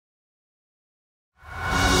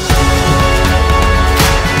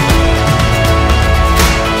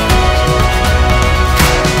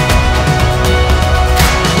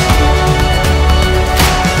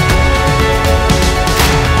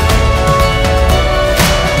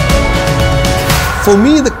For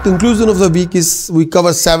me, the conclusion of the week is we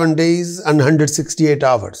cover 7 days and 168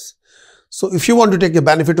 hours. So if you want to take a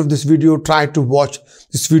benefit of this video, try to watch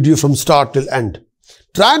this video from start till end.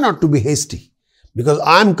 Try not to be hasty because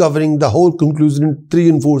I'm covering the whole conclusion in 3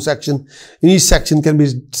 and 4 sections. In each section can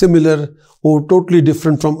be similar or totally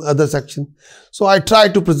different from other section. So I try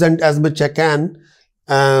to present as much I can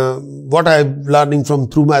what I'm learning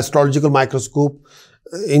through my astrological microscope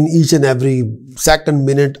in each and every second,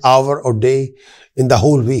 minute, hour or day in the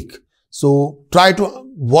whole week. So try to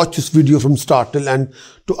watch this video from start till end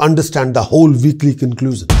to understand the whole weekly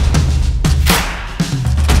conclusion.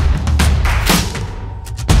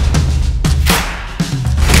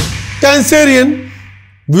 Cancerian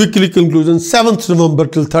weekly conclusion, 7th November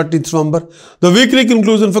till 30th November. The weekly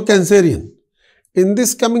conclusion for Cancerian. In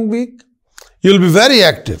this coming week, you'll be very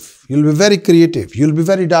active, you'll be very creative, you'll be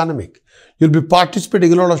very dynamic. You'll be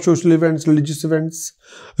participating in a lot of social events, religious events,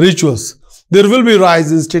 rituals. There will be a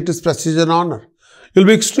rise in status, prestige and honor. You'll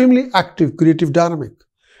be extremely active, creative, dynamic.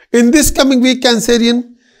 In this coming week,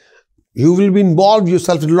 Cancerian, you will be involved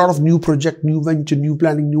yourself in a lot of new project, new venture, new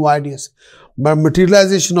planning, new ideas. But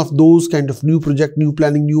materialization of those kind of new project, new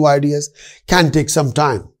planning, new ideas can take some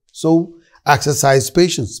time. So exercise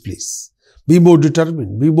patience, please. Be more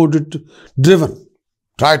determined, be more driven.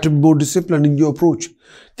 Try to be more disciplined in your approach.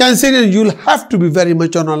 Cancerian, you'll have to be very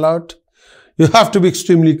much on alert. You have to be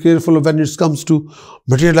extremely careful when it comes to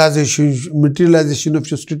materialization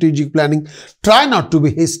of your strategic planning. Try not to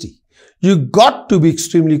be hasty. You got to be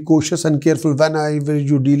extremely cautious and careful whenever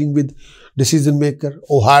you're dealing with decision maker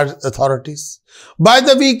or higher authorities. By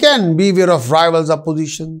the weekend, beware of rivals,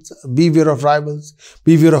 oppositions. Beware of rivals.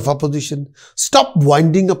 Beware of opposition. Stop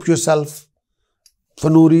winding up yourself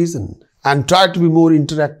for no reason and try to be more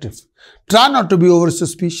interactive. Try not to be over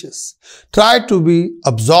suspicious. Try to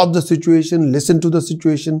absorb the situation, listen to the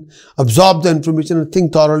situation, absorb the information and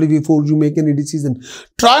think thoroughly before you make any decision.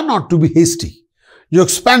 Try not to be hasty. Your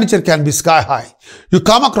expenditure can be sky high. You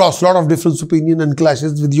come across a lot of different opinions and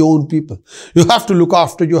clashes with your own people. You have to look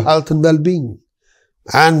after your health and well-being.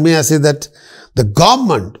 And may I say that the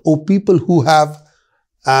government or people who have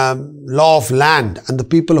law of land and the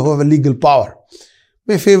people who have a legal power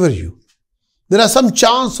may favor you. There are some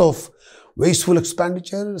chance of wasteful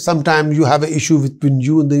expenditure. Sometimes you have an issue between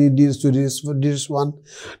you and the dearest one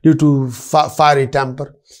due to fiery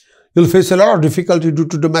temper. You'll face a lot of difficulty due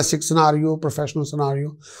to domestic scenario, professional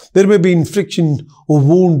scenario. There may be infliction or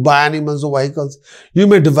wound by animals or vehicles. You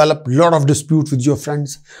may develop a lot of dispute with your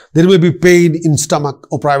friends. There may be pain in stomach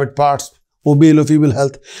or private parts or male or female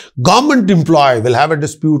health. Government employee will have a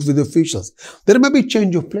dispute with officials. There may be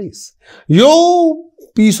change of place. Your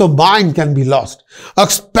peace of mind can be lost.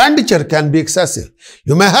 Expenditure can be excessive.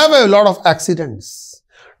 You may have a lot of accidents.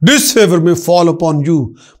 Disfavor may fall upon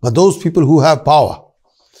you by those people who have power.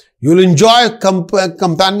 You'll enjoy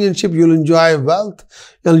companionship, you'll enjoy wealth,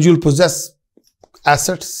 and you'll possess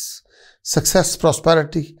assets, success,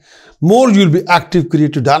 prosperity. More you'll be active,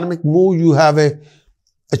 creative, dynamic, more you have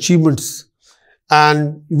achievements.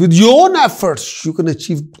 And with your own efforts, you can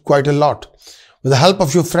achieve quite a lot. With the help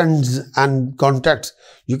of your friends and contacts,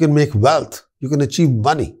 you can make wealth, you can achieve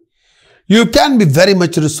money. You can be very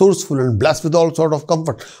much resourceful and blessed with all sort of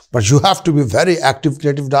comfort, but you have to be very active,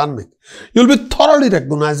 creative, dynamic. You'll be thoroughly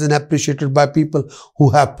recognized and appreciated by people who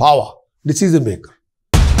have power, decision maker.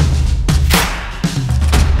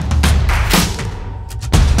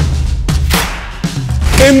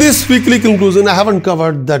 In this weekly conclusion, I haven't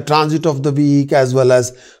covered the transit of the week as well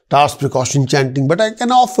as task precaution chanting, but I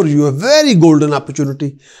can offer you a very golden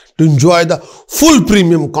opportunity to enjoy the full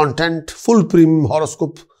premium content, full premium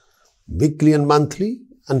horoscope, weekly and monthly.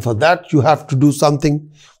 And for that, you have to do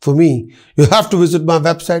something for me. You have to visit my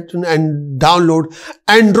website and download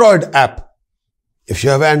Android app. If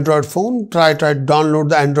you have an Android phone, try to download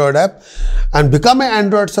the Android app and become an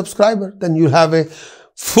Android subscriber. Then you'll have a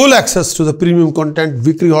full access to the premium content,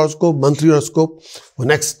 weekly horoscope, monthly horoscope for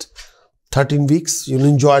next 13 weeks. You'll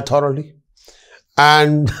enjoy thoroughly.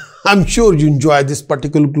 And I'm sure you enjoy this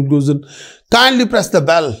particular conclusion. Kindly press the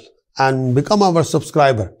bell and become our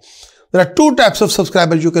subscriber. There are 2 types of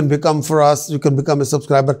subscribers you can become for us. You can become a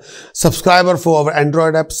subscriber for our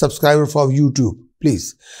Android app, subscriber for YouTube,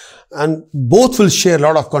 please. And both will share a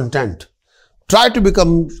lot of content. Try to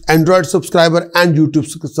become Android subscriber and YouTube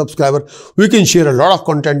subscriber. We can share a lot of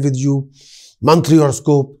content with you. Monthly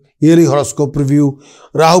horoscope, yearly horoscope review,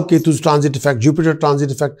 Rahu Ketu's transit effect, Jupiter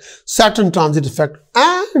transit effect, Saturn transit effect,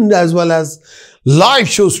 and as well as live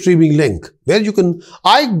show streaming link where you can,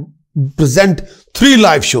 I present 3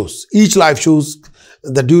 live shows. Each live shows,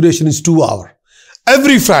 the duration is 2 hours.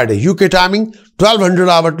 Every Friday, UK timing, 1200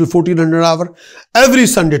 hour till 1400 hour every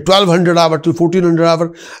Sunday, 1200 hour till 1400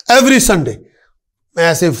 hour every Sunday.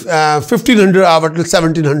 I say 1500 hour till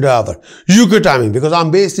 1700 hour UK timing, because I'm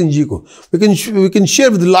based in Chico. We can share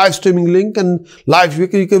with the live streaming link and live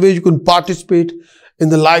where you can participate in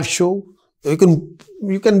the live show. You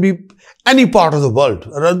can be any part of the world,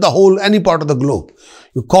 around the whole, any part of the globe.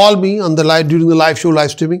 You call me on the live during the live show,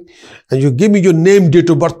 live streaming, and you give me your name, date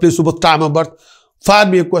of birth, place of birth, time of birth. Fire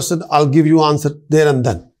me a question, I'll give you answer there and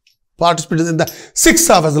then. Participate in the 6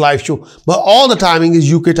 hours live show, but all the timing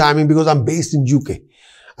is UK timing because I'm based in UK.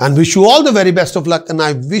 And wish you all the very best of luck, and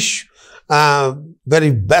I wish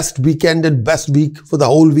very best weekend and best week for the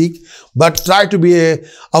whole week. But try to be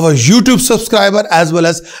our YouTube subscriber as well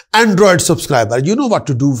as Android subscriber. You know what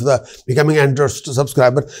to do for the becoming Android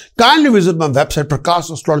subscriber. Kindly visit my website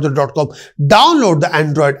prakashastrologer.com. Download the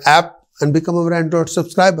Android app and become our Android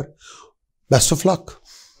subscriber. Best of luck.